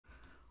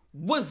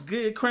What's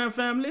good, Crown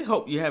family?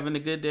 Hope you're having a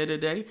good day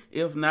today.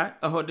 If not,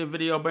 I hope the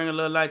video bring a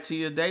little light to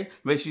your day.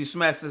 Make sure you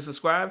smash the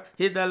subscribe,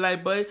 hit that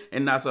like button,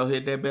 and also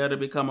hit that bell to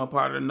become a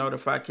part of the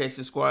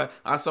notification squad.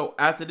 Also,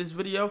 after this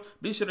video,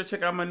 be sure to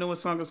check out my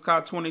newest song. It's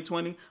called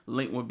 2020.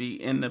 Link will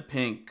be in the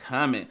pinned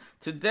comment.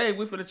 Today,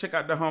 we're finna check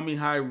out the homie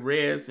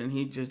Hi-Rez, and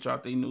he just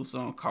dropped a new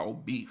song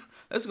called Beef.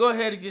 Let's go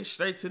ahead and get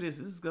straight to this.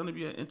 This is gonna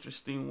be an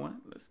interesting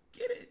one. Let's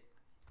get it.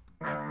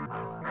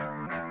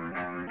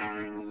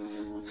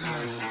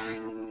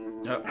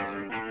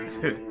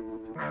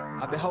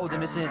 I've been holding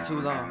this in too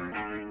long.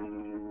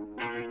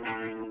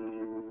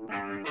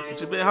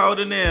 What you been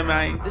holding in,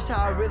 man? This is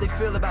how I really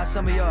feel about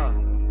some of y'all.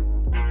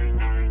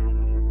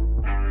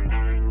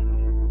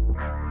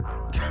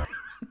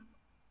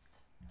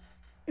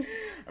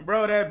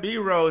 Bro, that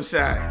B-roll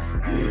shot.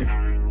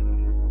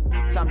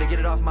 Time to get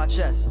it off my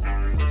chest.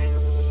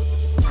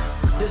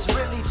 There's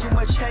really too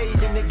much hate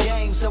in the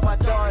game, so I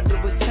thought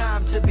it was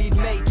time to be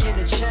making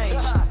a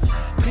change.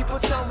 People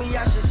told me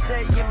I should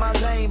stay in my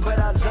lane, but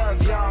I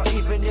love y'all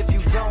even if you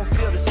don't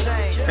feel the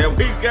same. Here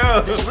we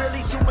go. There's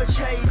really too much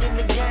hate in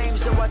the game,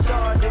 so I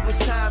thought it was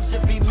time to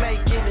be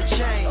making a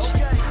change.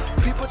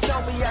 People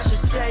told me I should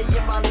stay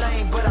in my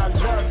lane, but I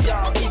love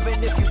y'all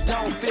even if you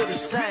don't feel the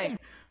same.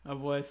 My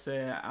boy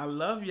said, I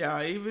love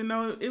y'all,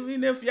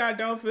 even if y'all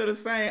don't feel the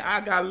same,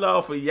 I got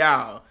love for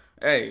y'all.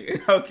 Hey,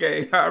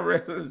 okay,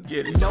 let's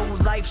get it. No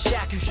Life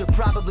Shack, you should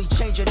probably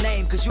change your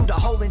name, cause you the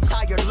whole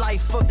entire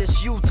life of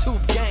this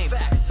YouTube game.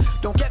 Facts.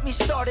 Don't get me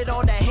started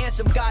on that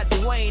handsome guy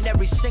Dwayne.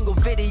 Every single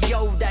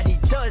video that he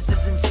does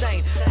is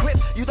insane. Grip,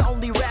 you the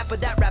only rapper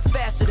that rap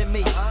faster than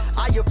me.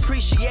 I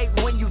appreciate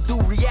when you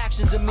do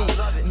reactions of me.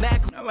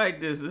 I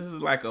like this. This is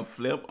like a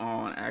flip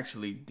on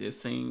actually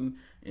dissing,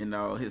 you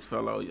know, his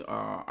fellow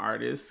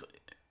artists.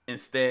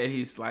 Instead,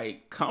 he's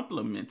like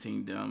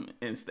complimenting them.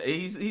 Instead,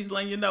 he's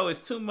letting you know it's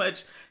too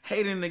much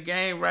hate in the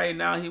game right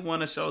now. He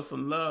want to show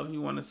some love. He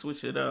want to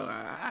switch it up.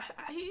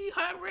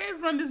 Hi-Rez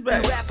run this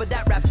back. Rapper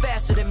that rap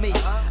faster than me.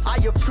 I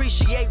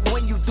appreciate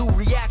when you do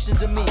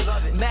reactions of me.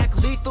 Mac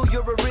Lethal,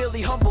 you're a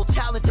really humble,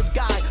 talented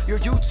guy. Your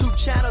YouTube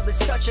channel is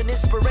such an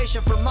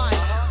inspiration for mine.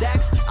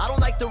 Dax, I don't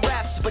like the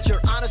raps, but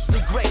you're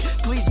honestly great.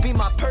 Please be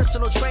my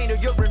personal trainer.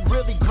 You're in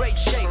really great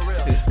shape.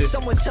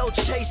 Someone tell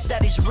Chase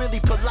that he's really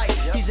polite.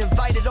 He's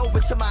invited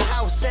over to my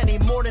house any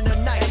morning or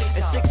night.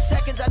 In 6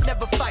 seconds I'd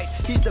never fight.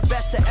 He's the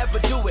best to ever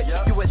do it.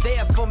 You were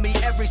there for me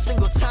every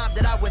single time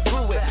that I went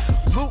through it.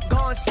 Luke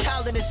Gaughan's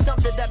talent is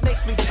something that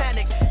makes me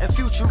panic, and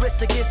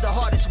futuristic is the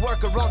hardest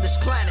worker on this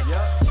planet.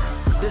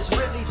 There's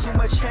really too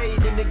much hate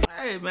in the...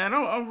 Hey man,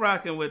 I'm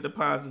rocking with the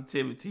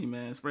positivity,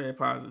 man. Spread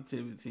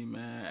positivity,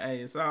 man. Hey,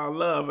 it's all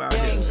love out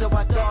here. So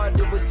I thought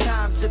it was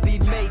time to be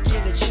making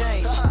a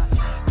change.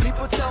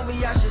 People tell me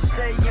I should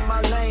stay in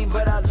my lane,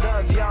 but I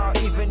love y'all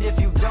even if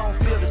you don't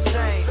feel the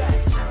same.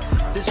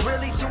 There's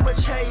really too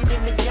much hate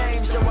in the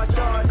game, so I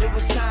thought it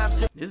was time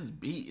to... This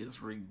beat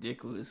is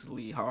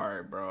ridiculously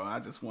hard, bro. I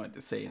just wanted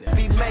to say that.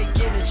 Be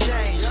making a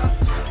change.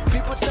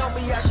 People tell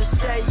me I should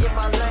stay in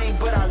my lane,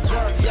 but I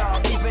love y'all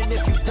even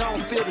if you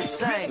don't feel the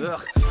same.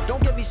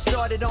 Don't get me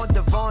started on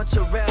Devon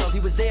Terrell. He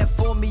was there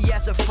for me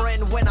as a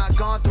friend when I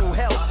gone through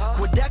hell.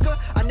 Quadeca,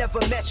 I never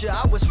met you.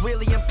 I was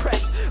really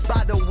impressed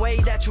by the way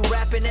that you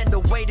rapping and the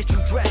way that you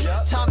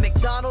dress. Tom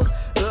McDonald,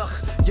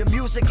 your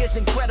music is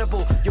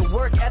incredible. Your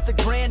work ethic,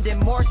 brand,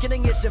 and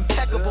marketing is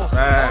impeccable.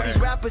 All these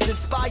rappers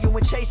inspire you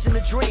when chasing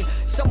a dream.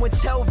 Someone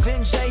tell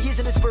Vinjay he's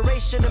an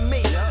inspiration to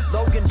me.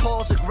 Logan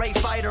Paul's a great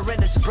fighter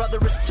and his brother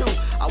is too.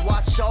 I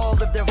watch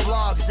all of their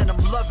vlogs and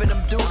I'm loving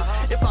them, dude.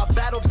 If I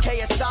battled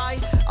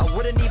KSI, I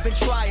wouldn't even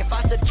try. If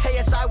I said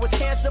KSI was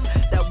handsome,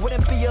 that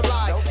wouldn't be a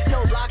lie.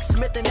 Tell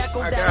Locksmith and Echo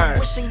that I'm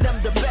wishing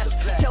them the best.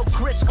 Tell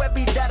Chris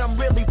Webby that I'm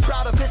really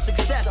proud of his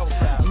success.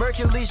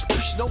 Mercury's,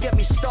 don't get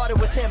me started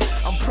with him.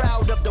 I'm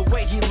proud of the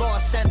weight he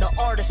lost and the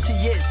artist he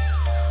is.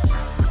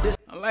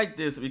 I like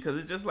this because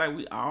it's just like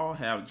we all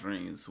have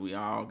dreams. We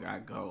all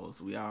got goals.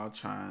 We all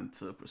trying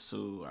to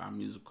pursue our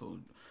musical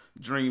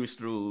dreams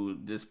through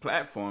this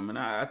platform. And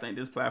I think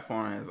this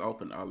platform has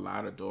opened a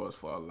lot of doors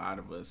for a lot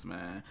of us,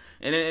 man.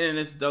 And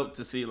it's dope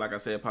to see, like I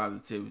said,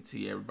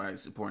 positivity, everybody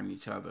supporting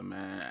each other,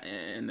 man.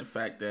 And the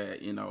fact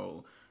that, you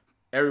know,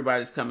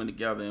 everybody's coming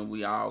together and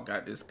we all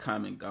got this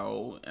common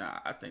goal.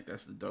 I think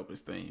that's the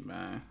dopest thing,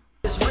 man.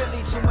 There's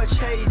really too much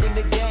hate in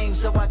the game,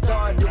 so I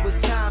thought it was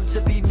time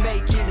to be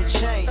making a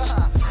change.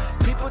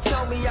 People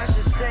tell me I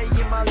should stay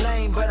in my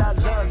lane, but I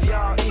love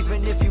y'all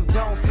even if you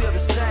don't feel the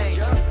same.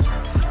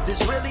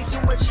 There's really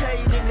too much hate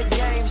in the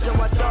game, so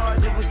I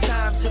thought it was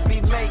time to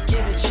be making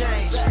a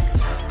change.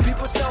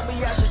 People tell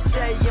me I should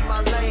stay in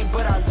my lane,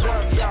 but I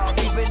love y'all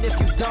even if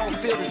you don't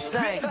feel the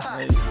same.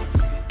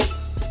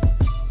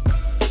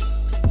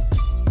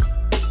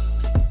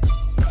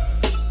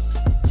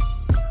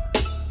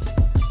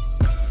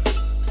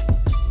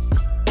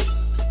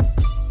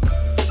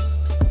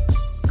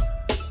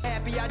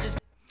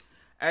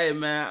 Hey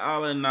man,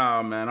 all in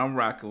all, man, I'm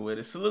rocking with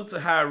it. Salute to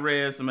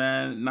Hi-Rez,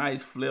 man.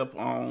 Nice flip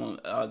on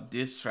a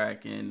diss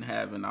track and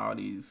having all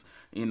these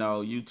you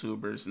know,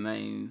 YouTubers'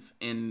 names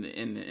in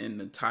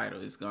the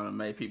title. It's gonna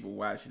make people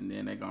watch, and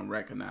then they're gonna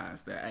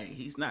recognize that, hey,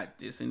 he's not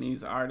dissing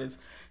these artists.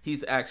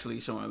 He's actually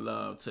showing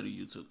love to the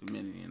YouTube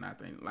community. And I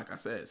think, like I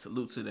said,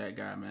 salute to that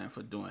guy, man,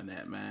 for doing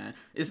that, man.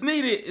 It's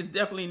needed. It's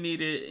definitely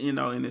needed, you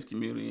know, in this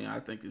community. And I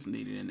think it's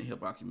needed in the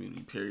hip hop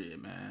community,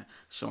 period, man.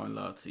 Showing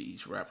love to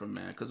each rapper,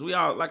 man. Because we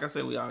all, like I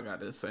said, we all got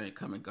the same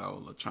common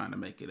goal of trying to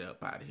make it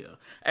up out of here.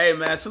 Hey,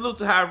 man, salute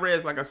to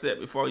Hi-Rez, like I said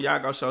before. Y'all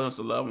go show him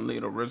some love and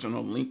leave the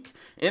original link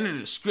in the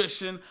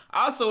description.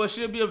 Also, it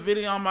should be a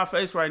video on my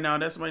face right now.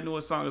 That's my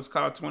newest song. It's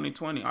called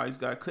 2020. All you just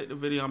got to click the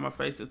video on my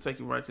face. It'll take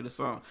you right to the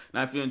song.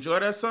 Now, if you enjoy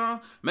that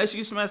song, make sure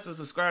you smash the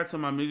subscribe to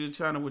my media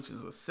channel, which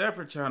is a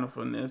separate channel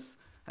from this.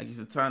 I give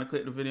you time to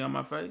click the video on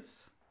my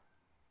face.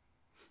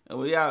 And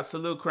we out.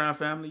 Salute, Crown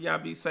family. Y'all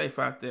be safe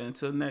out there.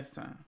 Until next time.